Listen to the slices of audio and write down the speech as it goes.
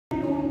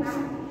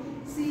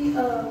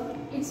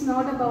it's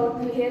not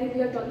about, here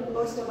we are talking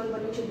about stubble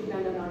burning should be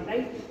banned or not,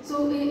 right?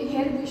 So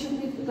here we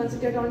should be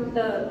considered on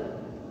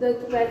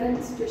the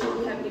present situation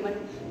we have given.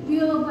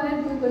 We are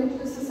going to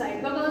the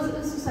suicide, because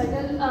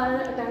suicidal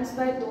are attempts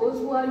by those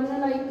who are, we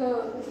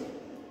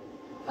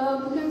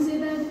can say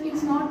that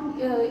it's not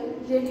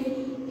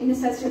really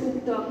necessary to be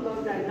talked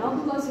about right now,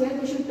 because here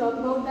we should talk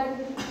about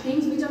that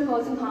things which are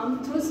causing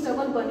harm through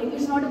stubble burning.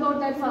 It's not about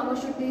that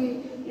farmers should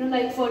be,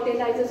 like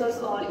fertilizers or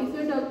all. If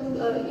you're talking,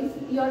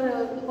 if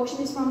your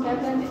question is from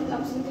that, then it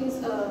absolutely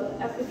is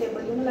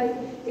applicable.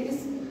 It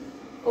is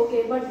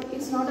okay, but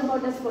it's not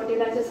about that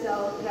fertilizers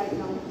right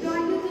now.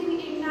 Don't you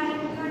think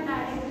indirectly or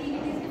directly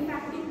it is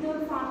impacting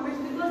the farmers,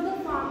 because the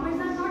farmers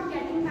are not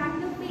getting back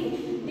the pay?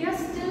 They are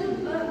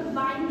still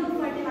buying the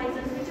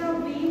fertilizers, which are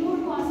way more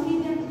costly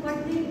than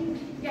what they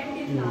get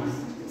in last.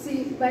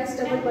 See, by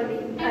stubble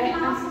burning, can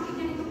I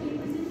complete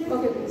my sentence?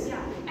 Okay, please.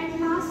 Yeah. At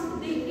last,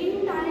 they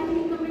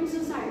indirectly commit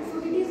suicide. So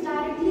it is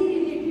directly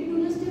related to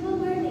the stubble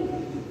burning.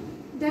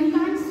 Then you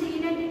can't say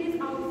that it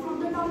is out from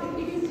the topic.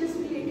 It is just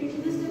related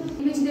to the stubble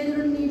burning. Which they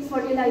don't need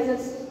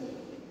fertilizers.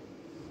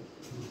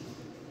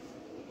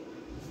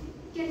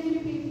 Can you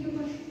repeat your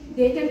question?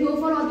 They can go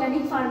for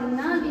organic farming,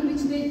 in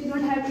which they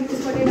don't have to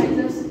use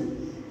fertilizers.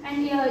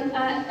 And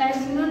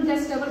as you know, that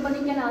stubble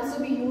burning can also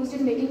be used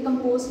in making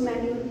compost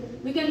manure.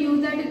 We can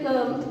use that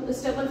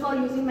stubble for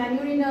using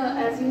manure in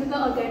as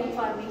the organic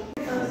farming.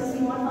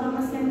 Small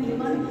farmers can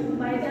even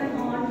buy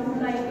them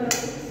on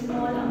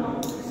small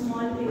amount,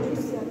 small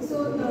places. So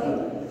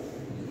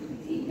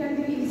it can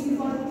be easy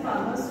for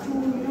farmers to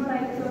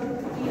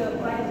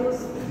buy those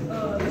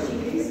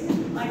machineries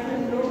at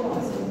a low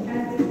cost,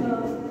 and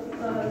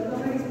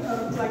government is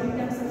providing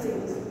them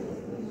subsidies.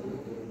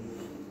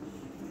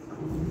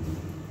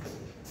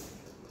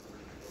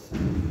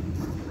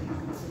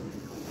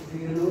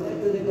 You know that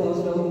the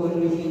cost of one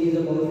machine is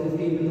about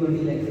 15 to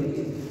 20 lakh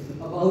rupees.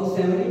 About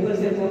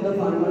 70% of the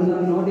farmers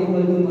are not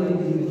able to buy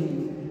this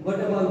machine. What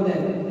about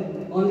them?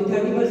 Only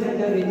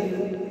 30% are rich.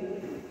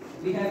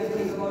 We have to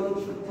think about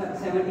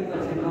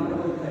 70%, not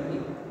about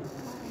 30%.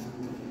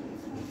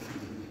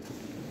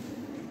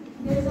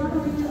 There is not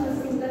only a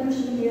single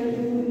machine here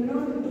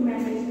to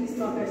manage these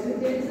croppers. So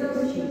there is a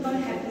machine called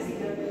Happy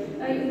Seeder.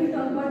 If we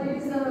talk about, there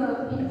is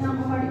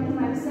according to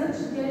my research,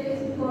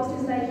 the cost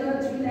is like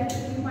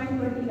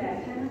 3.20 lakh.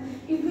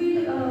 If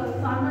we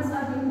farmers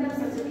are giving them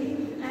subsidy,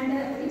 and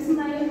it's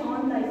my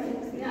own life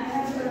experience. I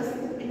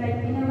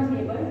have in our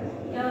neighbor,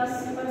 a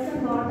person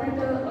got that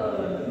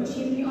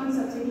machinery on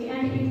subsidy,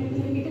 and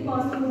it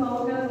cost him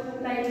about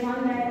 1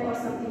 lakh or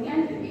something.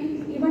 And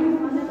even if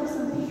 1 lakh or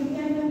something, you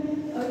can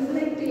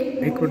take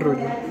that applicable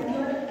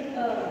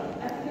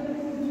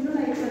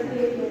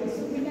take loans. So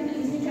we can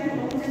easily get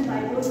loans and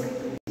buy those.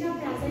 They are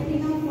present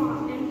in our farm,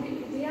 and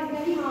they are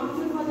very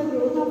harmful for the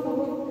growth of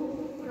our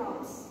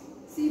crops.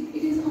 See,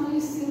 it is only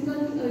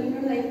single,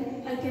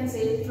 I can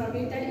say from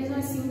it that is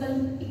only single,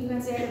 you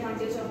can say,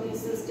 advantage of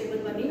this stable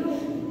burning.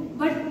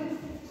 But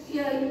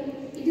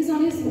it is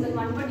only a single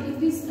one. But if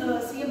we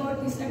see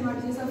about these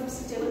advantages of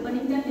stable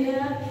burning, then there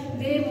are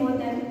way more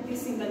than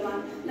this single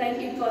one. Like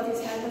it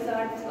causes health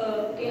hazard,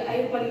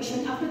 air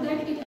pollution. After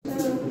that, it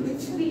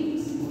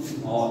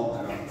Weeds. All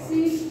around.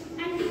 See,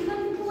 And even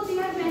though they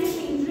are very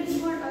dangerous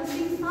for us,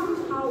 if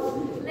somehow,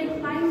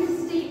 like by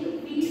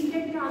mistake, weeds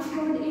get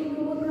transferred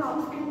into our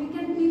crops, and we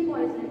can be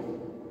poisoned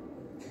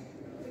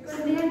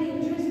because they are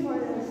dangerous for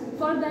us.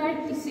 for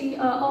that, you see,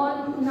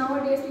 all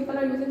nowadays people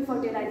are using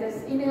fertilizers.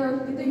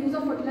 With the use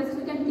of fertilizers,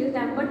 we can kill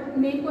them. But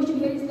main question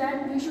here is that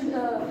we should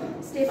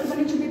stable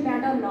burning should be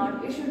banned or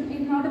not. It's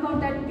not about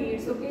that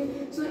weeds. Okay,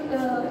 so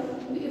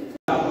if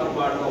Upper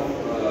part of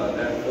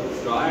that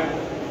straw,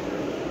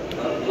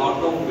 a lot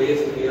of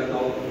waste we are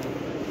now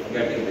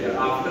getting there.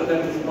 After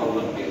that, this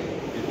problem came.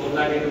 Before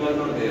that, it was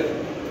not there.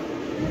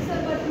 yes, sir,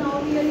 but now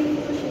we are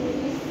using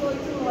machinery, so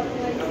it's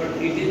water. But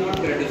it is not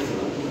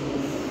traditional.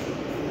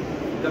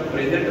 The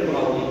present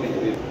problem which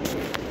we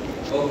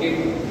okay.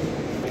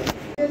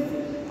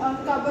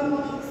 Carbon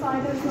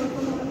monoxide and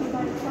sulfur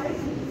dioxide.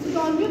 So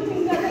don't you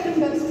think that the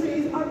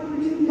industries are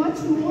producing much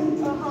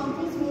more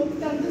harmful smoke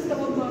than the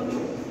stubble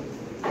burning?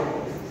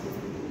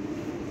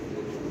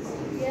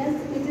 Yes,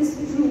 it is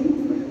true,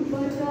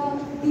 but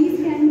these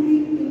can be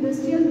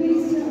industrial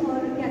waste or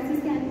gases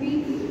can be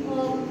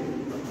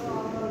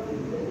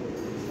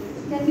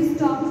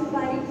stopped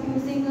by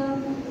using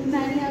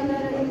many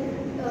other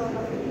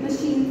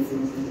machines.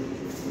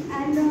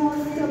 And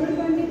stubble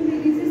burning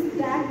releases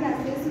that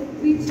gases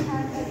which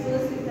have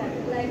adverse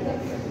effects. Like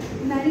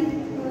many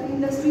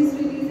industries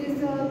releases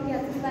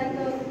gases like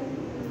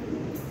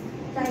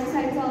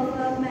dioxides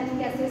of many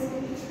gases.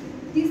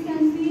 These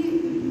can be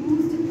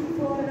used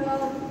for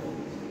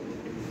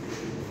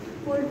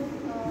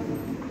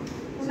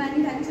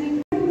manufacturing.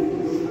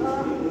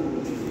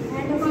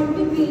 And according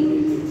to me,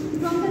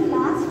 from the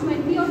last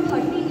 20 or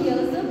 30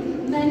 years,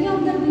 many of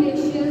the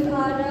glaciers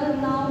are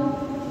now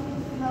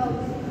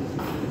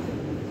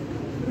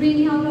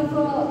draining out of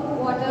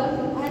water,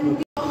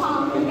 and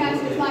Harmful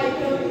gases like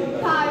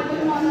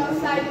carbon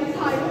monoxide,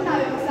 carbon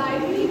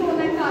dioxide. We know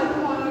that carbon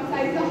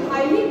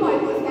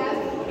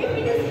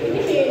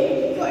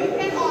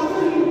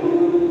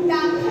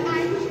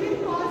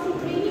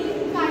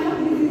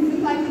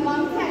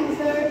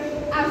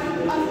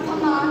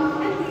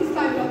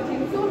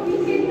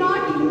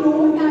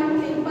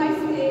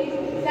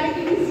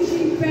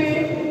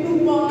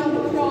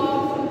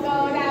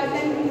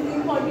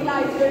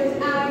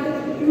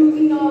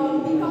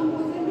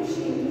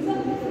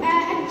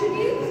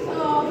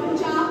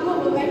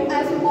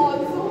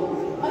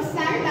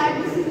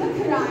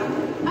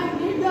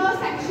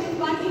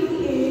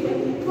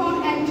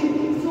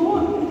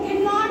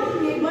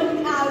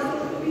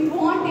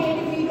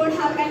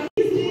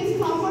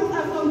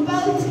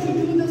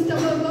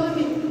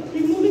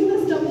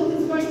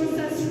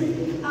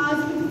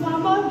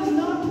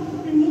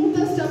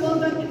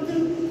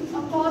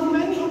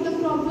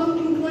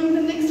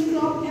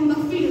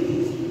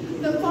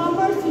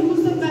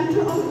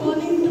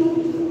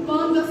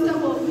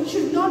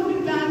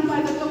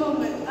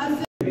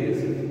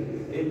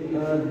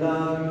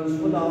the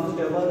useful of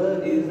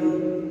stubble is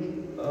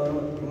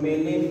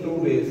mainly in two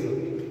ways.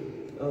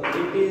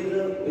 It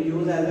is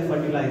used as a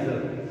fertilizer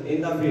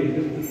in the field,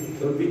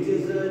 which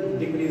is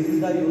decreases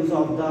the use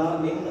of the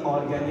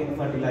inorganic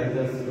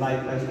fertilizers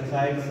like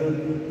pesticides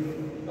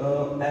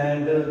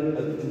and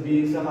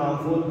these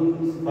harmful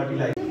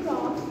fertilizers. The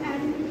crops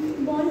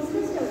and bonds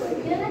the stubble.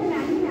 There are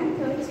many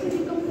methods to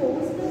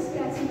decompose the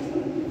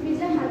residue with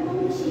the help of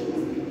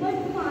machines, but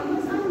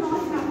farmers are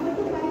not prepared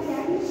to buy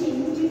that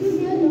machines due to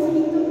their low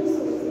income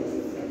resources,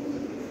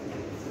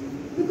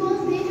 because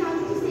they have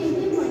to save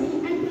their money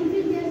and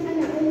fulfill their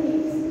another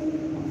needs.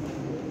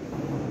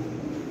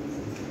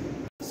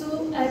 So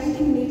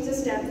everything needs a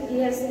step.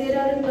 Yes, there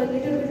are a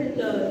little bit,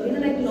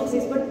 like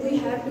losses, but we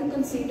have to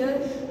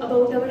consider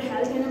about our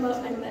health and our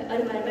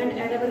environment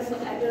at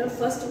our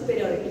first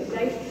priority,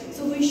 right?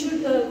 So we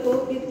should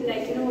go with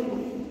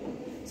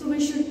so we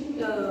should,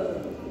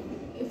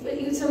 if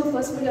it's our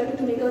first priority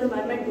to make our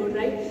environment good,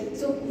 right?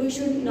 So we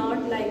should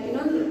not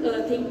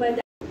think by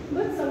that.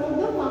 But some of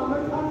the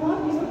farmers are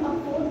not even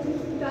afford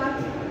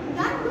that.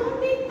 That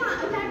don't take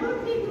time. That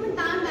don't take even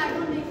time. That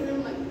don't take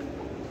even money.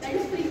 That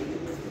is free.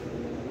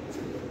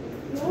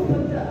 No,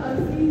 but the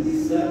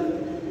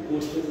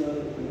Questions are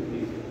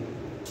increasing.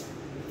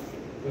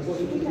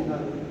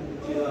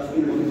 She's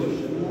asking one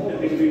question.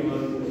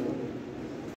 Everyone